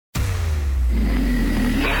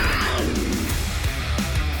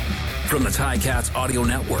From the Ticats Audio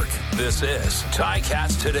Network, this is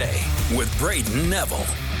Ticats Today with Brayden Neville.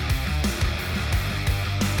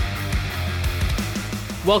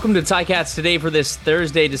 Welcome to Ticats Today for this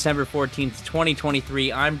Thursday, December 14th,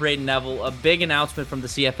 2023. I'm Brayden Neville. A big announcement from the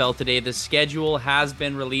CFL today. The schedule has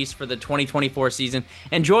been released for the 2024 season.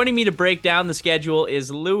 And joining me to break down the schedule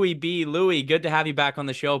is Louie B. Louie, good to have you back on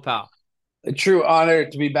the show, pal. A true honor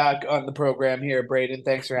to be back on the program here, Brayden.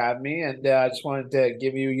 Thanks for having me. And I just wanted to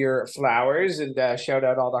give you your flowers and shout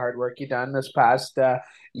out all the hard work you've done this past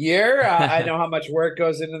year. I know how much work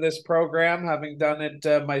goes into this program, having done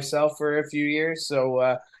it myself for a few years.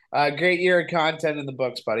 So great year of content in the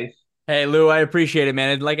books, buddy. Hey, Lou, I appreciate it, man.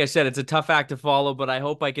 And like I said, it's a tough act to follow, but I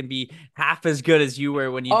hope I can be half as good as you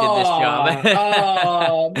were when you did this job.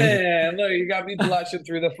 Oh, man. Look, you got me blushing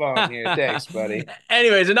through the phone here. Thanks, buddy.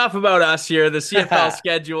 Anyways, enough about us here. The CFL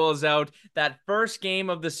schedule is out. That first game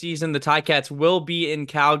of the season, the Ticats will be in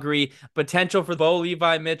Calgary. Potential for Bo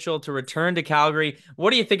Levi Mitchell to return to Calgary. What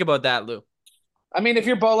do you think about that, Lou? I mean, if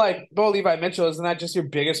you're Bo Levi Mitchell, isn't that just your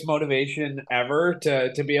biggest motivation ever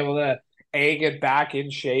to be able to get back in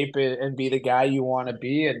shape and be the guy you want to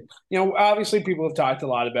be? And obviously people have talked a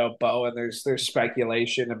lot about Bo, and there's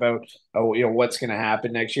speculation about what's going to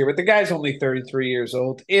happen next year. But the guy's only 33 years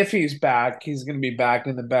old. If he's back, he's going to be back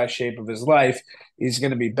in the best shape of his life. He's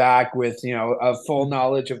going to be back with a full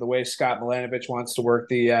knowledge of the way Scott Milanovic wants to work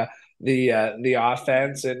the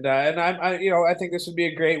offense, and I think this would be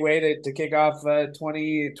a great way to kick off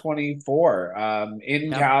 2024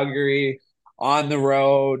 in Calgary, on the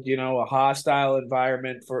road, a hostile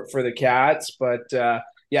environment for the Cats. But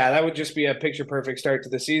that would just be a picture perfect start to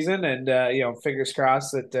the season, and fingers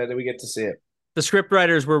crossed that we get to see it. The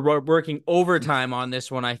scriptwriters were working overtime on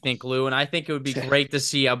this one, I think, Lou, and I think it would be great to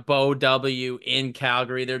see a Bo W in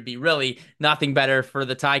Calgary. There'd be really nothing better for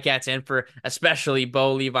the Ticats and for especially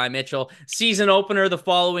Bo Levi Mitchell. Season opener the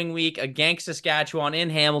following week against Saskatchewan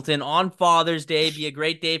in Hamilton on Father's Day. Be a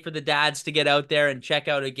great day for the dads to get out there and check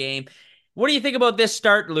out a game. What do you think about this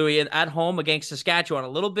start, Louie, at home against Saskatchewan? A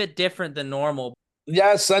little bit different than normal.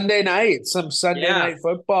 Yeah, Sunday night, some Sunday night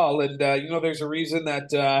football, and there's a reason that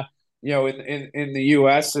in the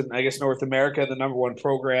U.S. and I guess North America, the number one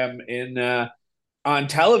program on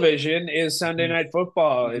television is Sunday night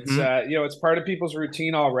football. It's it's part of people's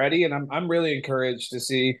routine already, and I'm really encouraged to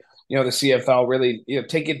see the CFL really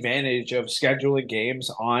take advantage of scheduling games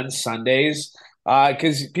on Sundays.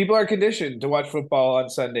 Because people are conditioned to watch football on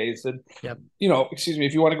Sundays, and if you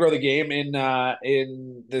want to grow the game in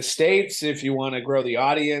the States, if you want to grow the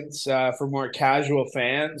audience for more casual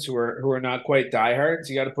fans who are not quite diehards,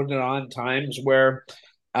 you got to put it on times where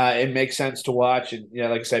it makes sense to watch. And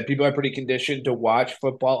like I said, people are pretty conditioned to watch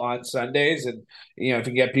football on Sundays, and if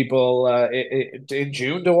you get people in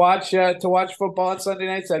June to watch football on Sunday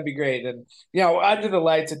nights, that'd be great. And under the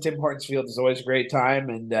lights at Tim Hortons Field is always a great time,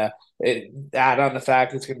 and add on the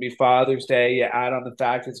fact it's going to be Father's Day. You add on the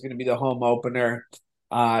fact it's going to be the home opener.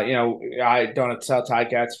 I don't have to tell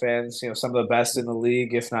Ticats fans, some of the best in the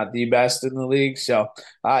league, if not the best in the league. So,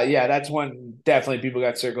 that's one definitely people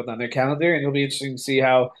got circled on their calendar, and it'll be interesting to see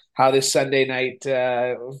how this Sunday night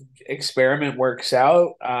experiment works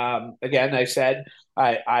out. Again, I said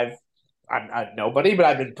I'm nobody, but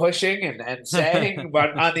I've been pushing and saying,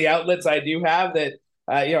 but on the outlets I do have that.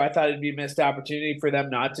 I thought it'd be a missed opportunity for them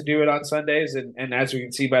not to do it on Sundays. And as we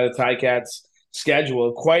can see by the Ticats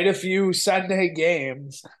schedule, quite a few Sunday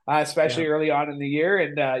games, especially early on in the year.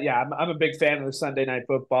 And I'm a big fan of the Sunday night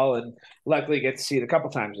football, and luckily get to see it a couple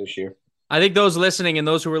times this year. I think those listening and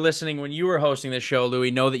those who were listening when you were hosting the show,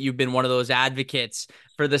 Louie, know that you've been one of those advocates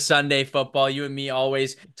for the Sunday football. You and me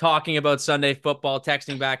always talking about Sunday football,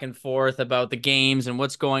 texting back and forth about the games and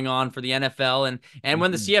what's going on for the NFL and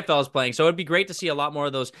when the CFL is playing. So it'd be great to see a lot more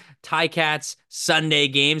of those Ticats Sunday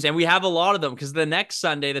games. And we have a lot of them because the next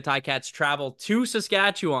Sunday, the Ticats travel to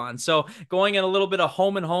Saskatchewan. So going in a little bit of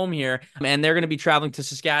home and home here, and they're going to be traveling to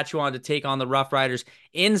Saskatchewan to take on the Rough Riders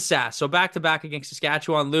in Sask. So back-to-back against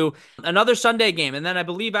Saskatchewan, Lou. Another Sunday game. And then I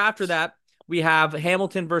believe after that, we have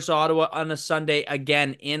Hamilton versus Ottawa on a Sunday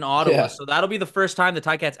again in Ottawa. Yeah. So that'll be the first time the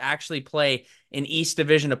Ticats actually play an East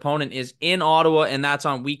Division opponent is in Ottawa, and that's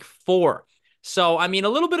on week 4. So, I mean, a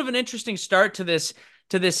little bit of an interesting start to this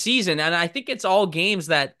season, and I think it's all games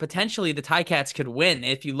that potentially the Ticats could win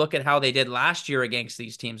if you look at how they did last year against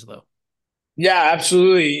these teams, Lou. Yeah,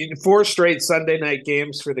 absolutely. 4 straight Sunday night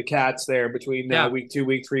games for the Cats there between week 2,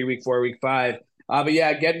 week 3, week 4, week 5. But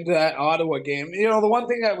yeah, getting to that Ottawa game, the one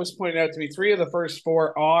thing that was pointed out to me, 3 of the first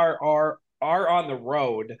 4 are are on the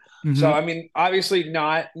road. So Mm-hmm. I mean, obviously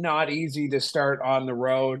not easy to start on the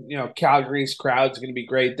road. Calgary's crowd's going to be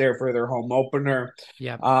great there for their home opener.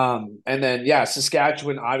 Yep. And then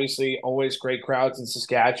Saskatchewan, obviously always great crowds in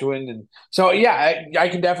Saskatchewan. And so I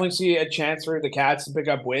can definitely see a chance for the Cats to pick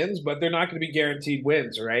up wins, but they're not going to be guaranteed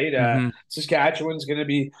wins, right? Mm-hmm. Saskatchewan's going to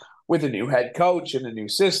be with a new head coach and a new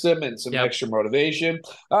system and some Yep. extra motivation.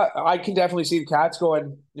 I can definitely see the Cats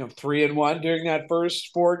going, 3-1 during that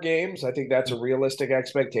first 4 games. I think that's a realistic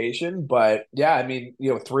expectation. But I mean,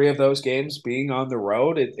 3 of those games being on the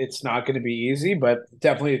road, it's not going to be easy, but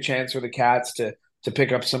definitely a chance for the Cats to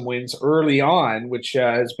pick up some wins early on, which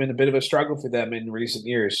has been a bit of a struggle for them in recent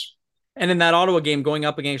years. And in that Ottawa game, going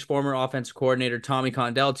up against former offensive coordinator Tommy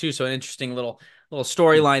Condell too, so an interesting little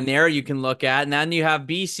storyline there you can look at. And then you have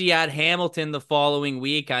BC at Hamilton the following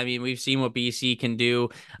week. I mean, we've seen what BC can do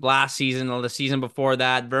last season or the season before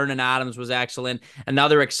that. Vernon Adams was excellent.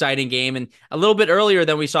 Another exciting game. And a little bit earlier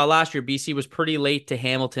than we saw last year, BC was pretty late to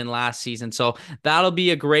Hamilton last season. So that'll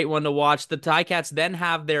be a great one to watch. The Ticats then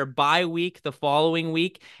have their bye week the following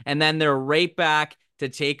week, and then they're right back to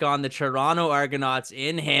take on the Toronto Argonauts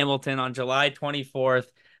in Hamilton on July 24th.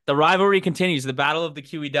 The rivalry continues, the battle of the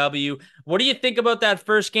QEW. What do you think about that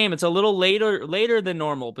first game? It's a little later than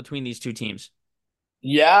normal between these two teams.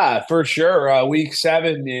 Yeah, for sure. Week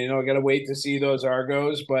 7, got to wait to see those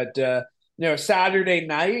Argos, but Saturday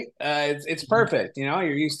night, it's perfect.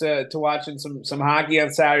 You're used to watching some hockey on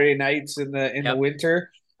Saturday nights in the Yep. winter.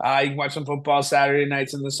 You can watch some football Saturday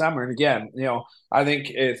nights in the summer. And again, I think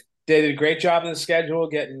if they did a great job in the schedule,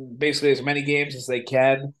 getting basically as many games as they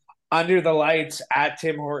can under the lights at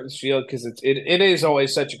Tim Hortons Field, because it is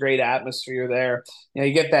always such a great atmosphere there.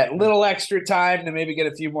 You get that little extra time to maybe get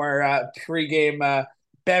a few more pregame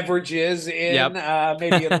beverages in, Yep.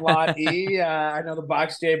 maybe in Lot E. I know the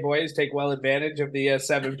Box J boys take well advantage of the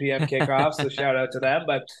 7 p.m. kickoffs, so shout out to them.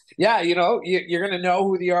 But you're going to know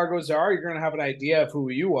who the Argos are. You're going to have an idea of who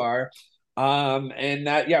you are.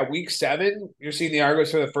 And week 7, you're seeing the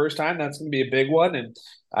Argos for the first time. That's going to be a big one. And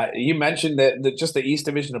you mentioned that just the East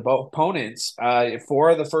Division opponents, 4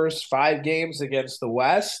 of the first 5 games against the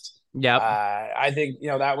West. Yep. I think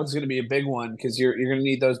that one's going to be a big one because you're going to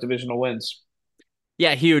need those divisional wins.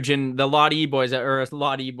 Yeah, huge. And the Lot E boys, or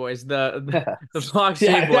Lot E boys, the Fox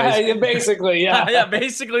J boys. Yeah, basically, yeah. Yeah,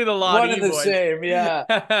 basically the Lot One E and the boys. same,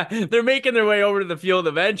 yeah. They're making their way over to the field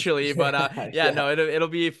eventually, but Yeah. no, it'll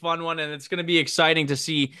be a fun one, and it's going to be exciting to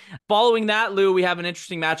see. Following that, Lou, we have an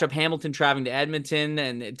interesting matchup: Hamilton traveling to Edmonton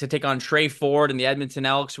and to take on Trey Ford and the Edmonton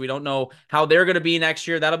Elks. We don't know how they're going to be next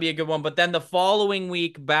year. That'll be a good one. But then the following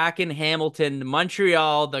week, back in Hamilton,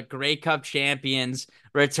 Montreal, the Grey Cup champions,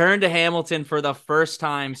 return to Hamilton for the first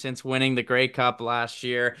time since winning the Grey Cup last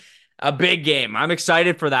year. A big game. I'm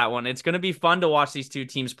excited for that one. It's going to be fun to watch these two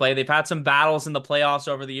teams play. They've had some battles in the playoffs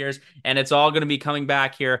over the years, and it's all going to be coming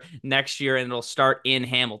back here next year, and it'll start in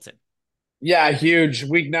Hamilton. Yeah, huge.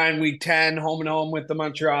 Week 9, week 10, home and home with the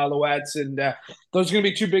Montreal Alouettes. And those are going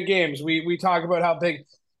to be 2 big games. We talk about how big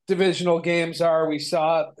divisional games are. We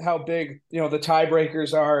saw how big, the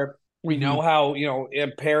tiebreakers are. We know how,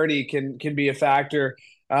 parity can be a factor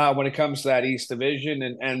when it comes to that East Division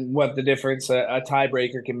and what the difference a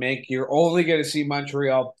tiebreaker can make. You're only going to see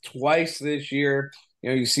Montreal twice this year.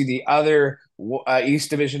 You see the other East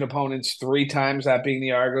Division opponents 3 times, that being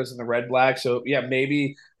the Argos and the Red Blacks. So,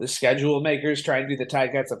 maybe the schedule makers try and do the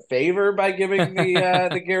Ticats a favor by giving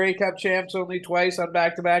the Grey Cup champs only twice on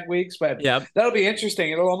back-to-back weeks. But Yep. that'll be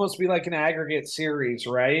interesting. It'll almost be like an aggregate series,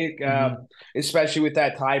 right? Especially with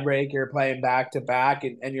that tiebreaker playing back-to-back,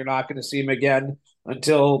 and you're not going to see them again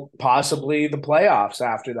until possibly the playoffs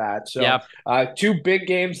after that. So Yep. 2 big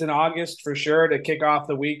games in August for sure to kick off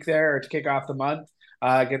the week there, or to kick off the month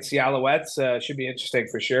against the Alouettes. Should be interesting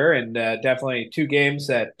for sure. And definitely 2 games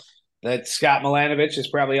that Scott Milanovich has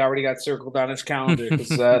probably already got circled on his calendar because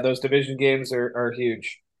those division games are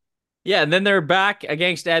huge. Yeah, and then they're back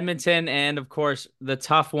against Edmonton, and of course, the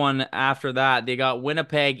tough one after that. They got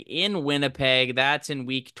Winnipeg in Winnipeg. That's in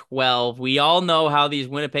week 12. We all know how these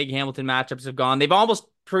Winnipeg-Hamilton matchups have gone. They've almost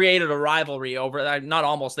created a rivalry over, not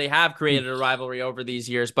almost, they have created a rivalry over these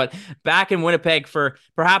years, but back in Winnipeg for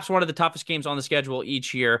perhaps one of the toughest games on the schedule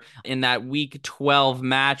each year in that week 12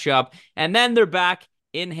 matchup. And then they're back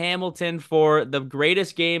in Hamilton for the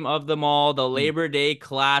greatest game of them all, the Labor Day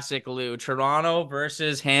Classic, Lou. Toronto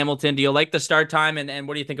versus Hamilton. Do you like the start time, and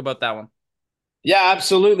what do you think about that one? Yeah,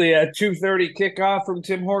 absolutely. A 2:30 kickoff from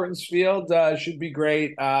Tim Hortons Field should be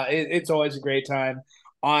great. It's always a great time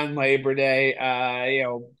on Labor Day.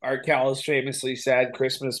 Arkells famously said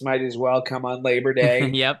Christmas might as well come on Labor Day.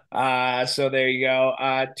 Yep. So there you go.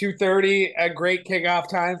 2:30, a great kickoff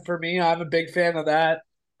time for me. I'm a big fan of that.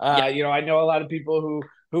 Yep. I know a lot of people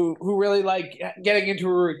who really like getting into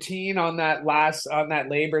a routine on that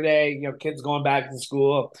Labor Day. Kids going back to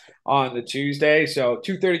school on the Tuesday. So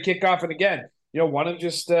 2:30 kickoff, and again, one of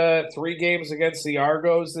just 3 games against the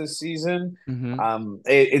Argos this season. Mm-hmm.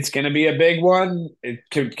 It's going to be a big one,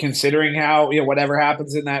 considering how whatever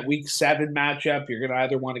happens in that Week 7 matchup, you're going to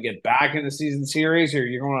either want to get back in the season series or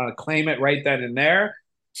you're going to want to claim it right then and there.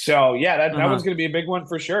 So yeah, that one's going to be a big one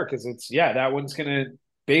for sure because that one's going to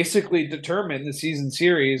basically determine the season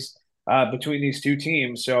series between these two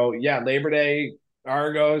teams. So yeah, Labor Day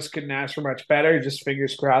Argos couldn't ask for much better. Just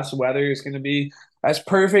fingers crossed the weather is going to be as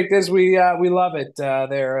perfect as we love it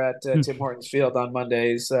there at Tim Hortons Field on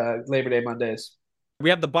Mondays, Labor Day Mondays.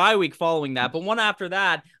 We have the bye week following that, but one after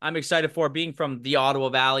that, I'm excited for. Being from the Ottawa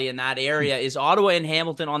Valley in that area is Ottawa and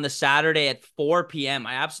Hamilton on the Saturday at 4 p.m.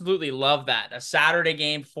 I absolutely love that. A Saturday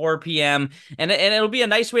game, 4 p.m. And it'll be a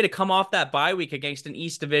nice way to come off that bye week against an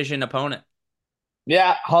East Division opponent.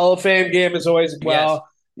 Yeah, Hall of Fame game as always. Well, yes.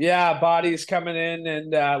 Yeah, bodies coming in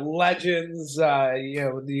and legends.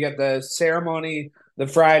 You got the ceremony the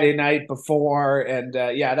Friday night before, and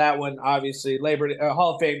that one obviously Labor Day,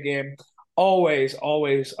 Hall of Fame game. Always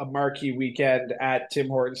a marquee weekend at Tim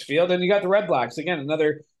Hortons Field, and you got the Red Blacks again,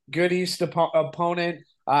 another good East opponent.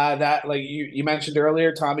 That like you mentioned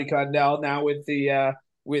earlier, Tommy Condell now with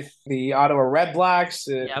the Ottawa Red Blacks.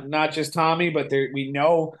 Yep. Not just Tommy, but we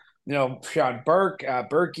know. Sean Burke,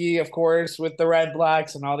 Berkey, of course, with the Red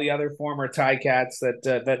Blacks and all the other former Ticats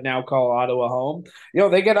that now call Ottawa home.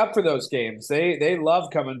 They get up for those games. They love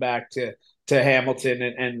coming back to Hamilton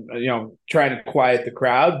and trying to quiet the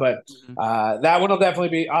crowd. But that one will definitely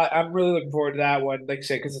be. I'm really looking forward to that one. Like I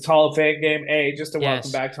say, because it's Hall of Fame game. Just to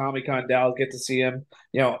welcome back Tommy Condell, get to see him.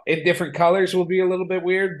 In different colors will be a little bit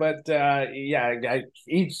weird, but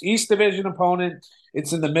each East Division opponent.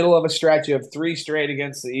 It's in the middle of a stretch of 3 straight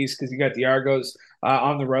against the East because you got the Argos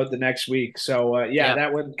on the road the next week. So,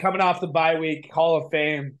 that one coming off the bye week, Hall of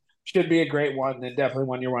Fame, should be a great one and definitely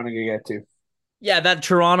one you're wanting to get to. Yeah, that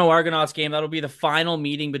Toronto Argonauts game, that'll be the final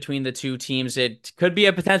meeting between the two teams. It could be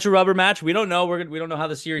a potential rubber match. We don't know. We don't know how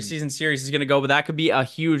the season series is going to go, but that could be a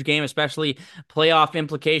huge game, especially playoff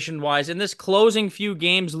implication-wise. In this closing few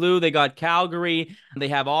games, Lou, they got Calgary. They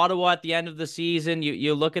have Ottawa at the end of the season.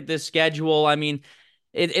 You look at this schedule. I mean,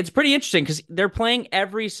 it's pretty interesting because they're playing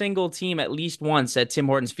every single team at least once at Tim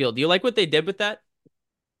Hortons Field. Do you like what they did with that?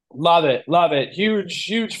 Love it.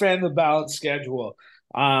 Huge fan of the balanced schedule.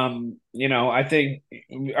 I think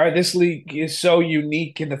this league is so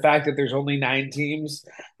unique in the fact that there's only 9 teams.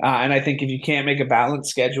 And I think if you can't make a balanced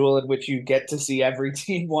schedule in which you get to see every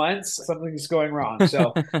team once, something's going wrong.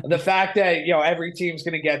 So the fact that, every team's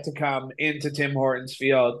going to get to come into Tim Hortons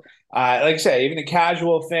Field, like I said, even a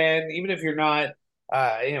casual fan, even if you're not,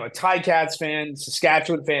 a Ticats fan,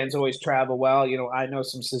 Saskatchewan fans always travel well. I know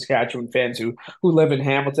some Saskatchewan fans who live in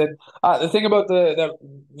Hamilton. The thing about the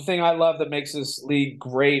thing I love that makes this league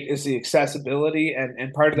great is the accessibility,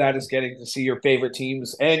 and part of that is getting to see your favorite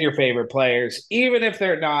teams and your favorite players, even if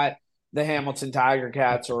they're not the Hamilton Tiger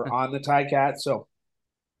Cats or on the Ticats. So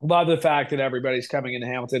love the fact that everybody's coming into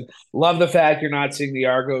Hamilton. Love the fact you're not seeing the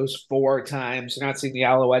Argos 4 times. You're not seeing the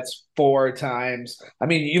Alouettes 4 times. I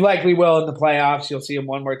mean, you likely will in the playoffs. You'll see them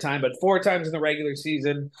one more time, but 4 times in the regular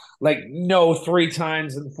season, like no 3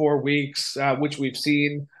 times in 4 weeks, which we've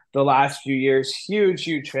seen the last few years.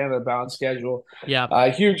 Huge fan of the balanced schedule. Yeah.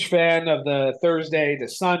 Huge fan of the Thursday to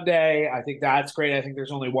Sunday. I think that's great. I think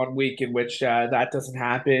there's only 1 week in which that doesn't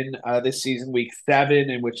happen this season, week 7,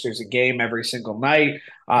 in which there's a game every single night.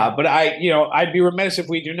 But I'd be remiss if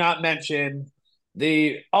we do not mention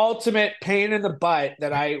the ultimate pain in the butt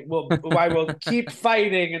that I will keep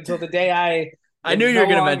fighting until the day I knew you were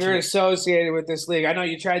going to mention it. Associated with this league. I know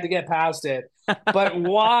you tried to get past it, but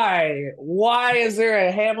why? Why is there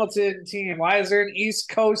a Hamilton team? Why is there an East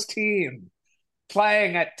Coast team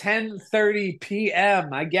playing at 10:30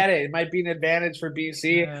 p.m.? I get it. It might be an advantage for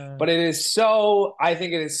BC, but it is so. I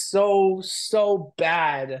think it is so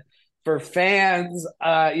bad for fans.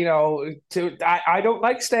 I don't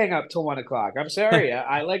like staying up till 1 o'clock. I'm sorry.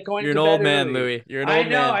 I like going. You're to an bed old man, early. Louie. You're an old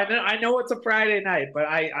man. I know it's a Friday night, but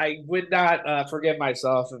I would not forgive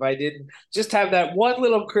myself if I didn't just have that one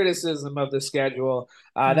little criticism of the schedule.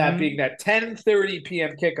 That being that 10:30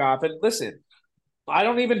 p.m. kickoff. And listen, I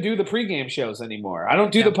don't even do the pregame shows anymore. I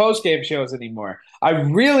don't do the postgame shows anymore. I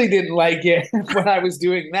really didn't like it when I was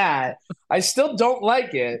doing that. I still don't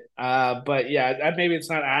like it. But yeah, maybe it's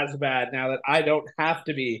not as bad now that I don't have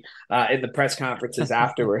to be in the press conferences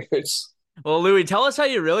afterwards. Well, Louie, tell us how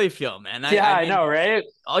you really feel, man. I know, right?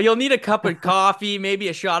 Oh, you'll need a cup of coffee, maybe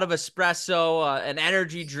a shot of espresso, an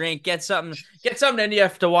energy drink. Get something in you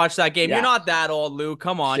to watch that game. Yeah. You're not that old, Lou.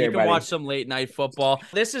 Come on, Sure, you can buddy. watch some late night football.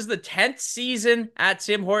 This is the 10th season at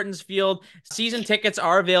Tim Hortons Field. Season tickets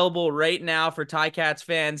are available right now for Ticats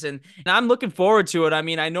fans, and I'm looking forward to it. I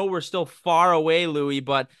mean, I know we're still far away, Louie,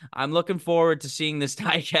 but I'm looking forward to seeing this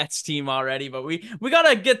Ticats team already. But we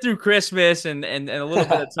gotta get through Christmas and a little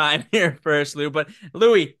bit of time here first, Lou. But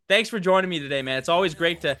Louie, thanks for joining me today, man. It's always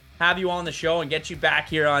great to have you on the show and get you back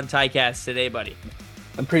here on Ticats today, buddy.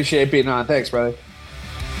 Appreciate being on. Thanks, brother.